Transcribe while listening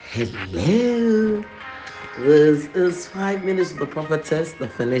Hello. This is 5 Minutes of the Prophetess, the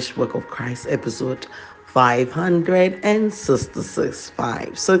finished work of Christ, episode 566.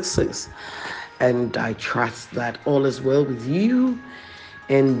 566. And I trust that all is well with you.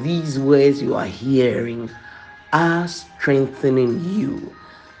 And these words you are hearing are strengthening you.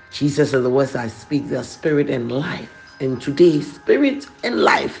 Jesus said, the words I speak, they are spirit and life. And today, spirit and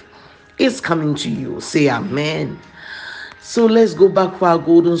life is coming to you. Say amen. So let's go back for our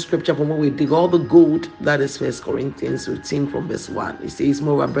golden scripture from where we dig all the gold. That is First Corinthians 15 from verse 1. It says,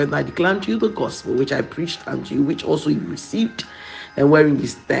 moreover, brethren, I declare unto you the gospel which I preached unto you, which also you received, and wherein you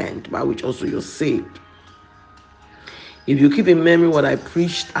stand, by which also you're saved. If you keep in memory what I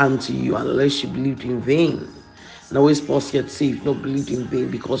preached unto you, unless you believed in vain. Now is Paul yet say, if not believed in vain,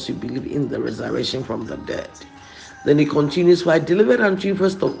 because you believe in the resurrection from the dead. Then he continues, for I delivered unto you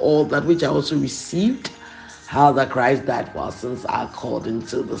first of all that which I also received, how that Christ died for our sins according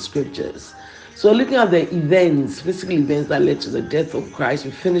to the scriptures. So looking at the events, physical events that led to the death of Christ,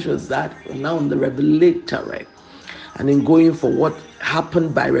 we finished with that. We're now on the revelatory. And in going for what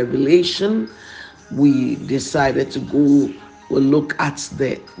happened by revelation, we decided to go, we'll look at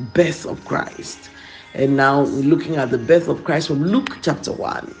the birth of Christ. And now we're looking at the birth of Christ from Luke chapter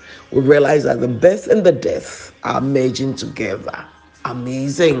 1. We realize that the birth and the death are merging together.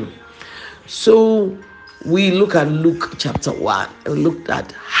 Amazing. So we look at Luke chapter 1 and looked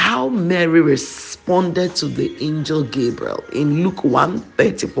at how Mary responded to the angel Gabriel in Luke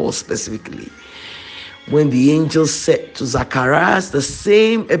 1:34 specifically. When the angel said to Zacharias, the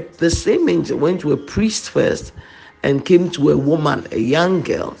same angel went to a priest first and came to a woman, a young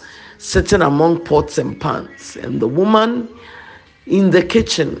girl, sitting among pots and pans. And the woman in the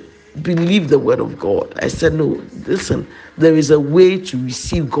kitchen believed the word of God. I said, no, listen, there is a way to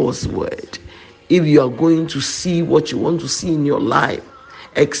receive God's word. If you are going to see what you want to see in your life,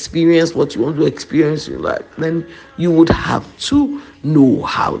 experience what you want to experience in your life, then you would have to know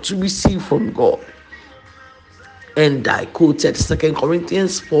how to receive from God. And I quoted 2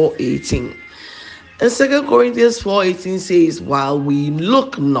 Corinthians 4:18. And 2 Corinthians 4:18 says, while we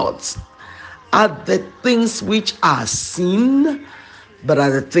look not at the things which are seen, but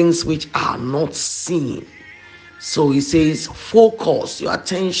at the things which are not seen. So he says, focus your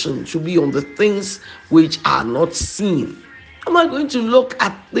attention to be on the things which are not seen. Am I going to look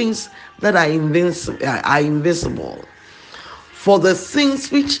at things that are invisible? For the things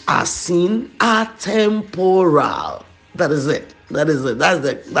which are seen are temporal. That is it. That's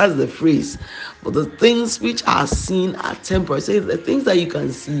the phrase. For the things which are seen are temporal. Say the things that you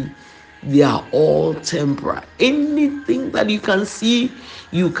can see, they are all temporal. Anything that you can see,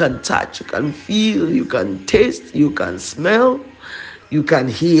 you can touch, you can feel, you can taste, you can smell, you can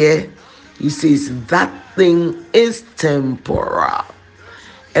hear. He says that thing is temporal.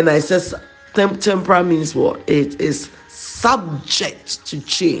 And I says temporal means what? It is subject to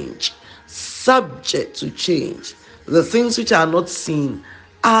change. Subject to change. The things which are not seen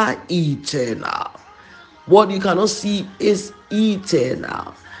are eternal. What you cannot see is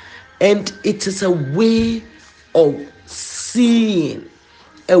eternal. And it is a way of seeing,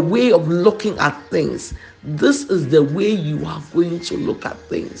 a way of looking at things. This is the way you are going to look at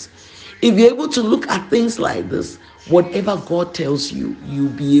things. If you're able to look at things like this, whatever God tells you, you'll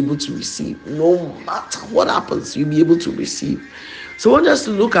be able to receive. No matter what happens, you'll be able to receive. So I want us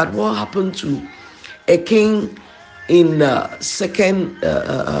to look at what happened to a king in Second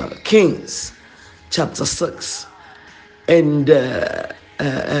Kings chapter 6. And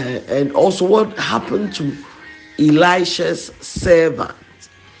also what happened to Elisha's servant.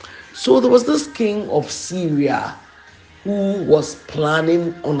 So there was this king of Syria who was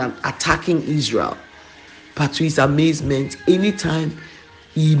planning on attacking Israel. But to his amazement, anytime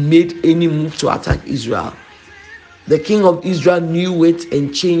he made any move to attack Israel, the king of Israel knew it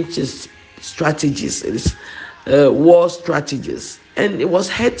and changed his strategies, his war strategies. And it was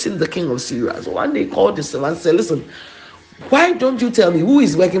hurting the king of Syria. So one day he called his servant and said, listen, why don't you tell me who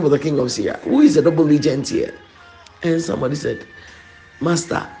is working for the king of Syria? Who is the double agent here? And somebody said,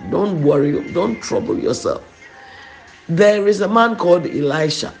 Master, don't worry, don't trouble yourself. There is a man called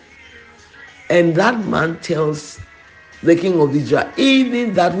Elisha. And that man tells the king of Israel,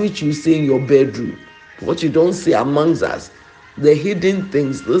 even that which you say in your bedroom, what you don't say amongst us, the hidden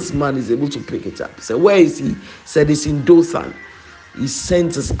things, this man is able to pick it up. So where is he? He said it's in Dothan. He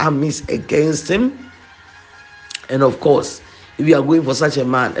sent his armies against him. And of course, if you are going for such a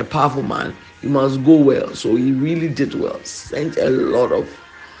man, a powerful man, you must go well. So he really did well. Sent a lot of.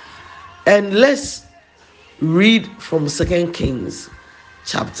 And let's read from 2 Kings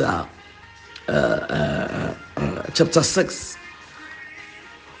chapter 6.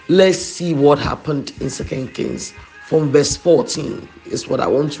 Let's see what happened in 2 Kings from verse 14 is what I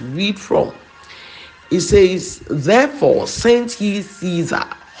want to read from. It says, therefore sent he Caesar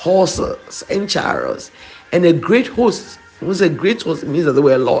horses and chariots and a great host. It was a great host, it means that there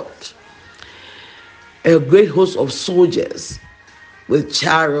were a lot. A great host of soldiers with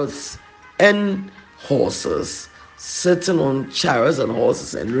chariots and horses, sitting on chariots and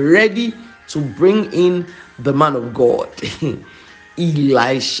horses and ready to bring in the man of God,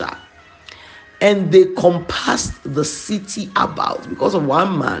 Elisha. And they compassed the city about because of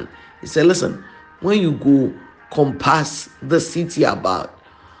one man. He said, listen, when you go, compass the city about.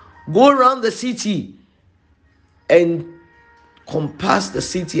 Go around the city and compass the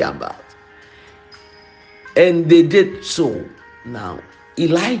city about. And they did so. Now,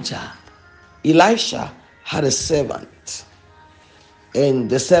 Elisha had a servant. And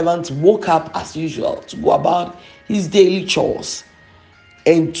the servant woke up as usual to go about his daily chores.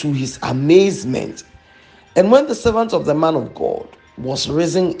 And to his amazement, and when the servant of the man of God was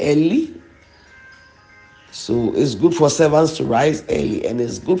risen early, so it's good for servants to rise early, and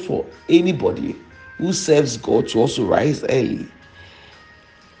it's good for anybody who serves God to also rise early,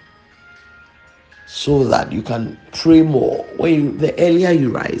 so that you can pray more. The earlier you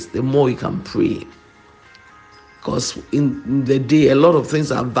rise, the more you can pray. Because in the day, a lot of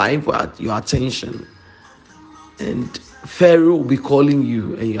things are vying for your attention, and Pharaoh will be calling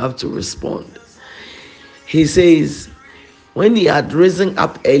you, and you have to respond. He says, when he had risen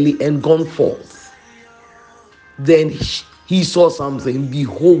up early and gone forth, then he saw something.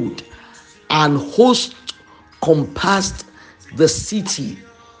 Behold, an host compassed the city,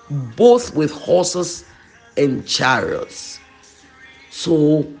 both with horses and chariots.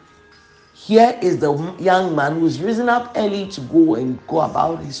 So here is the young man who's risen up early to go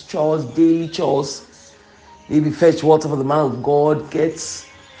about his chores, daily chores. Maybe fetch water for the man of God, get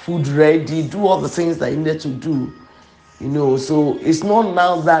food ready, do all the things that he needed to do. So it's not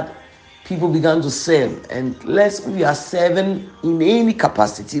now that people began to serve. And we are serving in any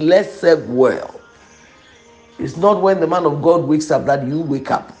capacity, let's serve well. It's not when the man of God wakes up that you wake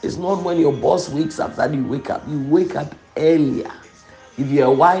up. It's not when your boss wakes up that you wake up. You wake up earlier. If you're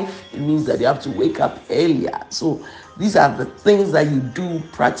a wife, it means that you have to wake up earlier. So these are the things that you do,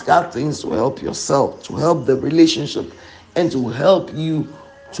 practical things to help yourself, to help the relationship, and to help you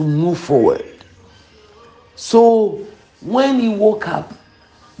to move forward. So when he woke up,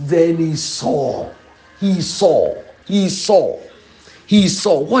 then he saw. What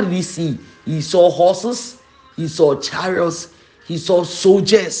did he see? He saw horses, he saw chariots, he saw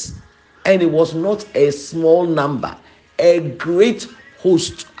soldiers, and it was not a small number, a great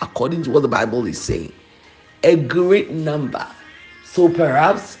host, according to what the Bible is saying, a great number. So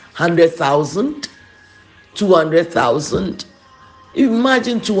perhaps 100,000, 200,000.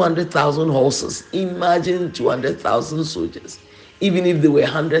 Imagine 200,000 horses. Imagine 200,000 soldiers. Even if there were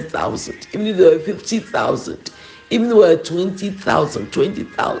 100,000, even if there were 50,000, even if there were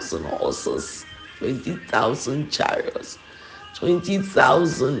 20,000 horses, 20,000 chariots,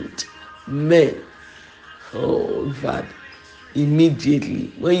 20,000 men. Oh, in fact,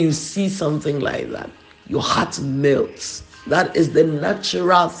 immediately when you see something like that, your heart melts. That is the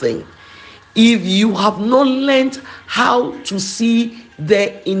natural thing. If you have not learned how to see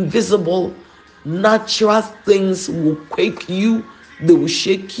the invisible, natural things will quake you, they will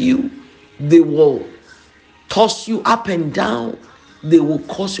shake you, they will toss you up and down, they will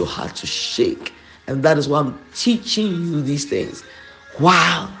cause your heart to shake. And that is why I'm teaching you these things.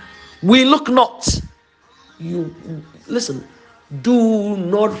 Wow, we look not. You listen, do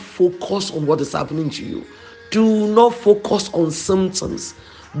not focus on what is happening to you. Do not focus on symptoms.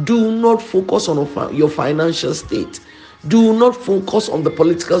 Do not focus on your financial state. Do not focus on the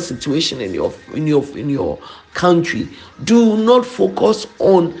political situation in your country. Do not focus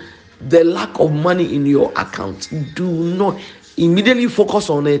on the lack of money in your account. Do not immediately focus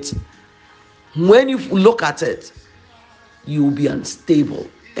on it. When you look at it, you will be unstable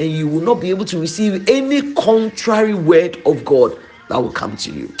and you will not be able to receive any contrary word of God that will come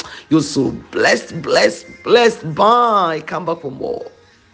to you. You're so blessed. Bye. Come back for more.